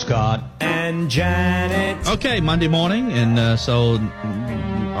Scott and Janet. Okay, Monday morning, and so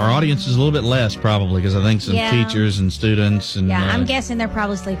our audience is a little bit less probably because I think some teachers and students and I'm guessing they're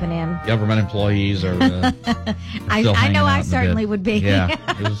probably sleeping in. Government employees are. I know I certainly would be. Yeah,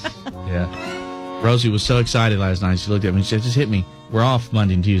 Rosie was so excited last night. She looked at me and she said, "Just hit me. We're off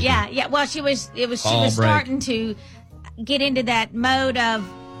Monday and Tuesday." Yeah. Well, she was starting to get into that mode of,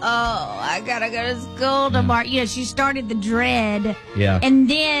 I gotta go to school tomorrow. You know, she started the dread. Yeah. And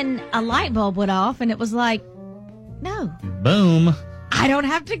then a light bulb went off, and it was like, no. Boom. I don't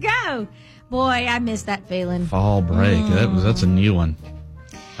have to go. Boy, I miss that feeling. Fall break. That's a new one.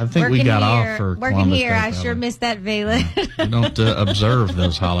 I think we got off for Working Columbus here, Day, I sure miss that feeling. We don't observe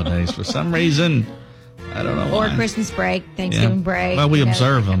those holidays for some reason. I don't know why. Or Christmas break, Thanksgiving break. Well, we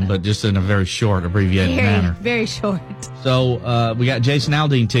observe them, but just in a very short, abbreviated manner. Very short. So we got Jason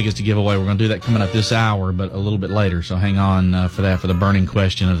Aldean tickets to give away. We're going to do that coming up this hour, but a little bit later. So hang on for that, for the burning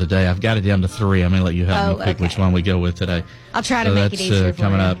question of the day. I've got it down to 3. I'm going to let you help me pick which one we go with today. I'll try to make it easier that's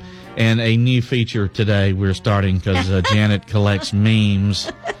coming up. And a new feature today we're starting because Janet collects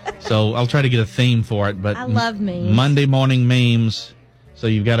memes. So I'll try to get a theme for it. But I love memes. Monday morning memes. So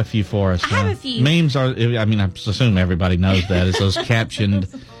you've got a few for us. I have a few. Memes are, I mean, I assume everybody knows that. It's those captioned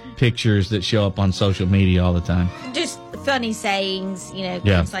pictures that show up on social media all the time. Just funny sayings,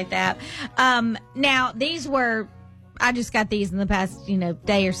 things like that. Now, I just got these in the past,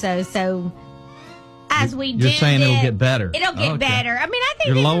 day or so. So as we do, you're saying it'll get better. It'll get better. I mean, I think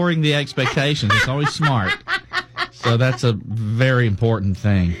you're lowering the expectations. It's always smart. So that's a very important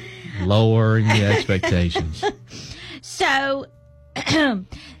thing. Lowering the expectations. So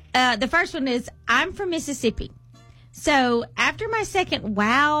the first one is, I'm from Mississippi. So after my second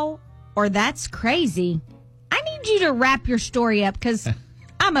wow or that's crazy, I need you to wrap your story up because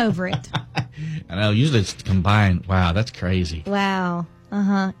I'm over it. I know. Usually it's combined. Wow, that's crazy. Wow.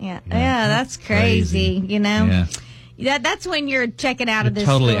 Yeah, that's crazy. Yeah. That's when you're checking out of this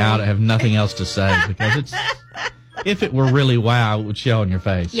totally story. out. I have nothing else to say because it's. If it were really wow, it would show on your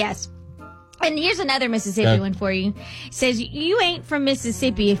face. Yes. And here's another Mississippi one for you. It says, you ain't from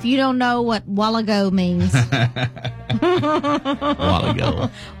Mississippi if you don't know what while means.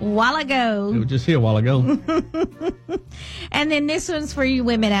 While ago. It was just here a while ago. And then this one's for you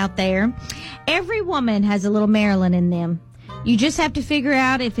women out there. Every woman has a little Marilyn in them. You just have to figure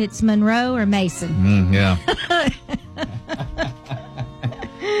out if it's Monroe or Mason. Yeah.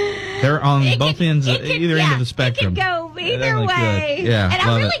 They're on both ends, either end of the spectrum. It could go either way. Good. Yeah, and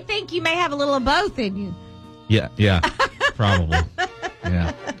I really think you may have a little of both in you. Yeah, probably.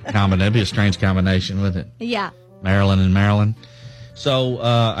 Yeah, that'd be a strange combination, wouldn't it? Yeah. Maryland and Maryland. So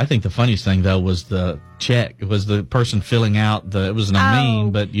I think the funniest thing though was the check. It was the person filling out it wasn't a meme,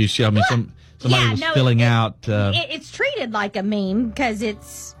 but you showed me somebody was filling out. It's treated like a meme because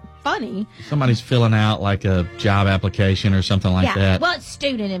it's funny. Somebody's filling out like a job application or something like that. Well, it's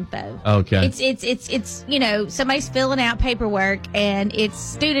student info. Okay. It's somebody's filling out paperwork and it's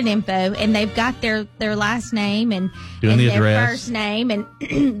student info and they've got their last name and the their address. first name and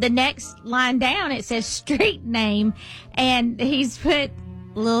the next line down it says street name and he's put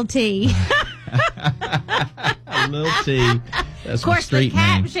Lil T. Lil T. That's of course, the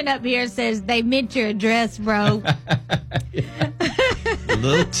caption up here says they meant your address, bro.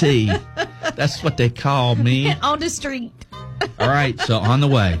 Lil T. That's what they call me. On the street. All right, so on the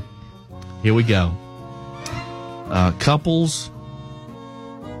way. Here we go. Couples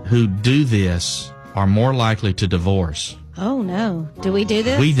who do this are more likely to divorce. Oh, no. Do we do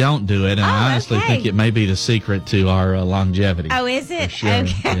this? We don't do it, and I honestly think it may be the secret to our longevity. Oh, is it? For sure.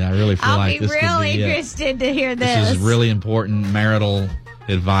 Okay. Yeah, I really feel like this could be I'll be real interested to hear this. This is really important marital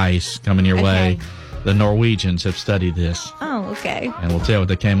advice coming your way. The Norwegians have studied this. Oh, okay. And we'll tell you what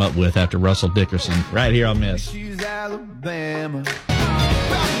they came up with after Russell Dickerson right here on Miss.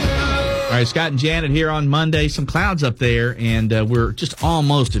 All right, Scott and Janet here on Monday. Some clouds up there, and we're just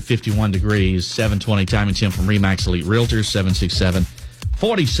almost at 51 degrees. 7:20 time and temp from RE/MAX Elite Realtors,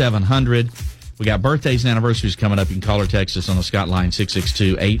 767-4700. We got birthdays and anniversaries coming up. You can call or text us on the Scott line,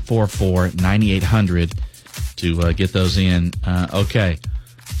 662-844-9800 to get those in. Okay,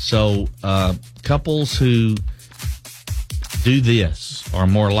 so couples who do this are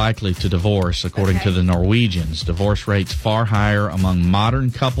more likely to divorce, according to the Norwegians. Divorce rates far higher among modern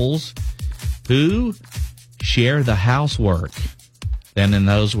couples who share the housework than in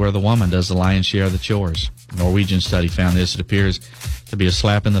those where the woman does the lion's share of the chores. A Norwegian study found this. It appears to be a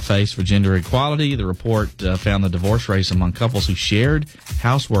slap in the face for gender equality. The report found the divorce rate among couples who shared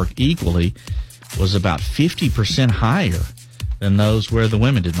housework equally was about 50% higher than those where the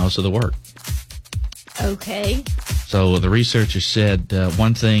women did most of the work. Okay. So the researchers said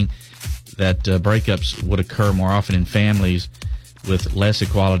one thing that breakups would occur more often in families with less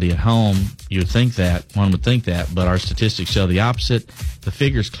equality at home. One would think that, but our statistics show the opposite. The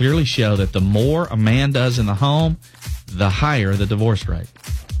figures clearly show that the more a man does in the home, the higher the divorce rate.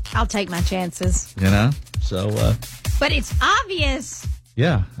 I'll take my chances. You know? So, but it's obvious.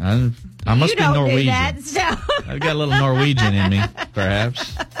 Yeah, I must be Norwegian. Do that, so. I've got a little Norwegian in me,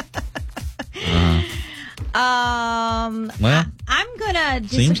 perhaps. Well, I'm gonna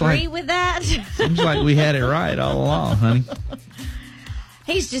disagree with that. Seems like we had it right all along, honey.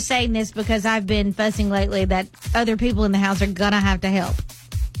 He's just saying this because I've been fussing lately that other people in the house are gonna have to help.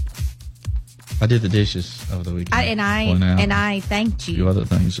 I did the dishes over the weekend. And I thanked you. A few other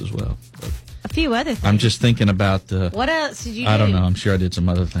things as well. A few other things. I'm just thinking about what else did you do? I don't know. I'm sure I did some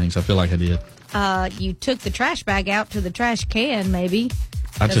other things. I feel like I did. You took the trash bag out to the trash can, maybe.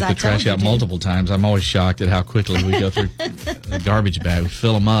 I took the trash out multiple times. I'm always shocked at how quickly we go through the garbage bag. We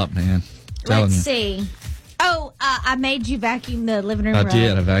fill them up, man. Let's see. Oh, I made you vacuum the living room rug. I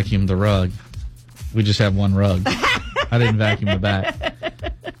did. I vacuumed the rug. We just have one rug. I didn't vacuum the back.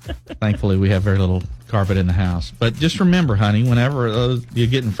 Thankfully, we have very little carpet in the house. But just remember, honey, whenever you're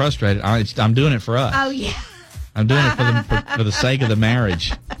getting frustrated, I'm doing it for us. Oh, yeah. I'm doing it for the sake of the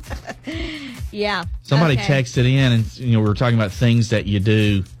marriage. Yeah. Somebody texted in, and we were talking about things that you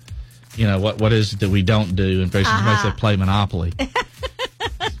do. What is it that we don't do? And basically, somebody said play Monopoly.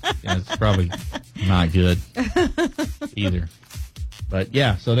 It's probably not good either. But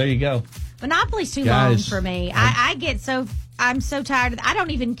yeah, so there you go. Monopoly's too long for me. I'm so tired. I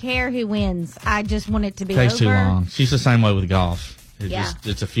don't even care who wins. I just want it to be over. Takes too long. She's the same way with golf.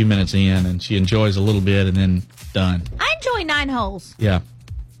 It's a few minutes in, and she enjoys a little bit, and then done. I enjoy 9 holes. Yeah.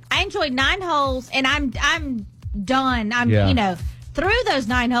 I enjoyed 9 holes, and I'm done. Through those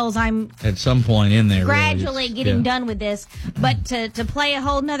 9 holes, I'm at some point in there gradually getting done with this. But to play a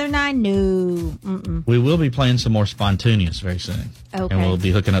whole another 9, no. Mm-mm. We will be playing some more Spontaneous very soon. Okay. And we'll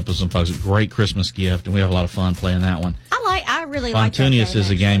be hooking up with some folks. Great Christmas gift, and we have a lot of fun playing that one. I really like that Spontaneous game, is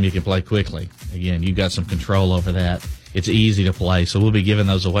a game you can play quickly. Again, you got some control over that. It's easy to play, so we'll be giving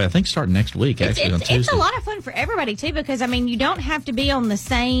those away. I think starting next week, on Tuesday. It's a lot of fun for everybody, too, because, you don't have to be on the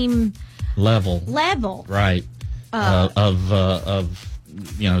same level. Right.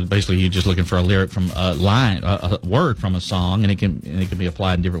 Basically you're just looking for a lyric from a line, a word from a song, and it can be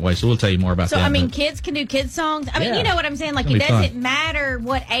applied in different ways. So we'll tell you more about that. So, kids can do kids songs. You know what I'm saying? Like, it doesn't matter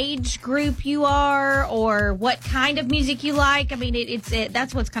what age group you are or what kind of music you like.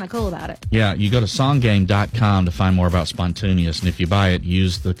 That's what's kind of cool about it. Yeah, you go to songgame.com to find more about Spontaneous, and if you buy it,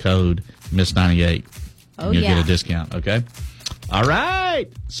 use the code MISS98. Oh, you'll get a discount, okay? All right.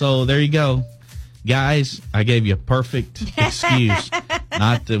 So there you go. Guys, I gave you a perfect excuse.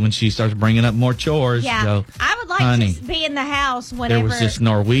 Not that when she starts bringing up more chores. Yeah, go, I would like to be in the house whenever. There was this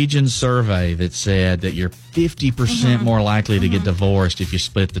Norwegian survey that said that you're 50% more likely to get divorced if you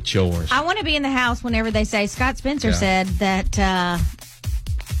split the chores. I want to be in the house whenever they say, Scott Spencer said that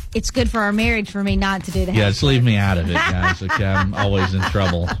it's good for our marriage for me not to do the house. Yeah, just leave me out of it, guys. Okay, I'm always in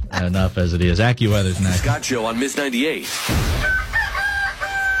trouble enough as it is. AccuWeather's next. Scott Show on Miss 98.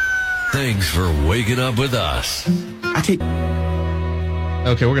 Thanks for waking up with us. Okay,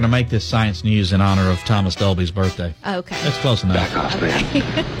 we're going to make this science news in honor of Thomas Dolby's birthday. Okay. That's close enough. Back off, man.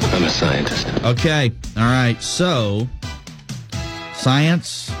 I'm a scientist. Okay, all right. So,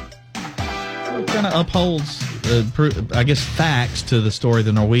 science kind of upholds, facts to the story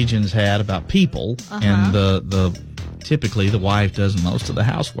the Norwegians had about people, and typically the wife does most of the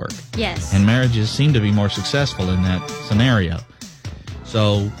housework. Yes. And marriages seem to be more successful in that scenario.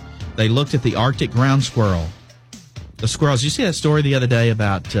 So they looked at the Arctic ground squirrel. The squirrels. Did you see that story the other day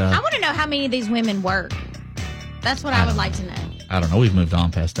about... I want to know how many of these women work. That's what I would like to know. I don't know. We've moved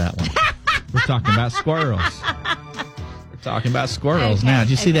on past that one. We're talking about squirrels. Okay, now. Did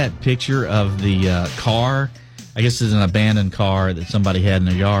you see that picture of the car? I guess it's an abandoned car that somebody had in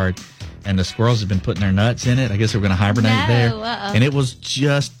their yard, and the squirrels have been putting their nuts in it. I guess they were going to hibernate there. And it was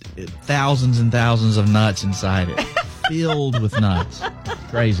just thousands and thousands of nuts inside it. Filled with nuts.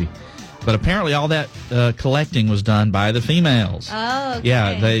 Crazy. But apparently all that collecting was done by the females. Oh, okay.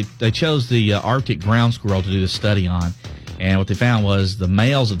 Yeah, they chose the Arctic ground squirrel to do the study on. And what they found was the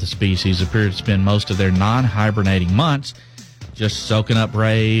males of the species appeared to spend most of their non-hibernating months just soaking up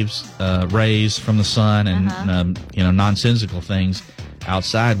rays from the sun and nonsensical things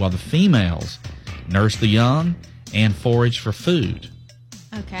outside, while the females nurse the young and forage for food.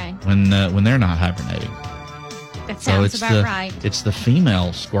 Okay. When they're not hibernating. That So sounds it's about the right. it's the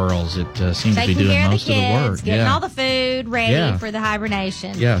female squirrels that seem to be Taking doing care most of the kids, of the work. getting Yeah. all the food ready Yeah. for the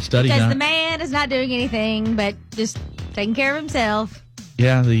hibernation. Yeah, study because done. the man is not doing anything but just taking care of himself.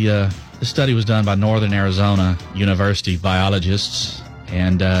 Yeah, the study was done by Northern Arizona University biologists,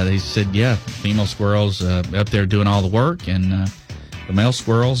 and they said, yeah, female squirrels up there doing all the work, and the male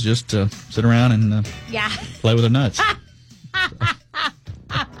squirrels just sit around and Yeah, play with their nuts.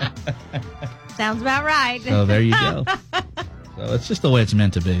 sounds about right. So there you go. So it's just the way it's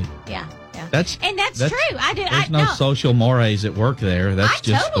meant to be. Yeah. That's true. There's no social mores at work there. That's I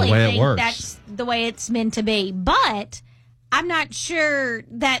just totally the way think it works. that's the way it's meant to be. But I'm not sure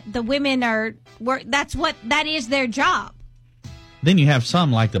that the women are. That is their job. Then you have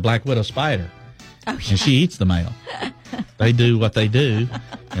some like the black widow spider, Oh, yeah. and she eats the male. They do what they do,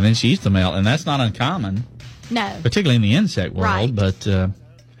 and then she eats the male, and that's not uncommon, No. particularly in the insect world. Right. But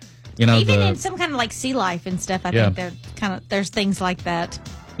you know, Even in some kind of like sea life and stuff, I Yeah. think there's things like that.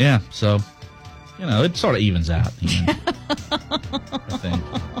 yeah. So you know, it sort of evens out. You know, I think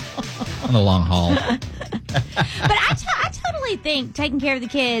on the long haul. But I totally think taking care of the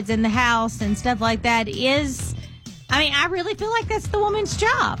kids and the house and stuff like that is, I really feel like that's the woman's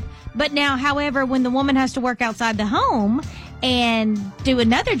job. But now, however, when the woman has to work outside the home and do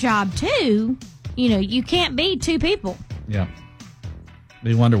another job too, you can't be two people. Yeah.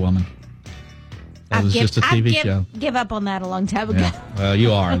 Be Wonder Woman. That was just a TV show. Give up on that a long time ago. Yeah. Well,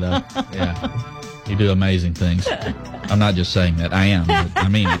 you are, though. Yeah. You do amazing things. I'm not just saying that. I am. But I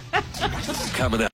mean it. Coming up.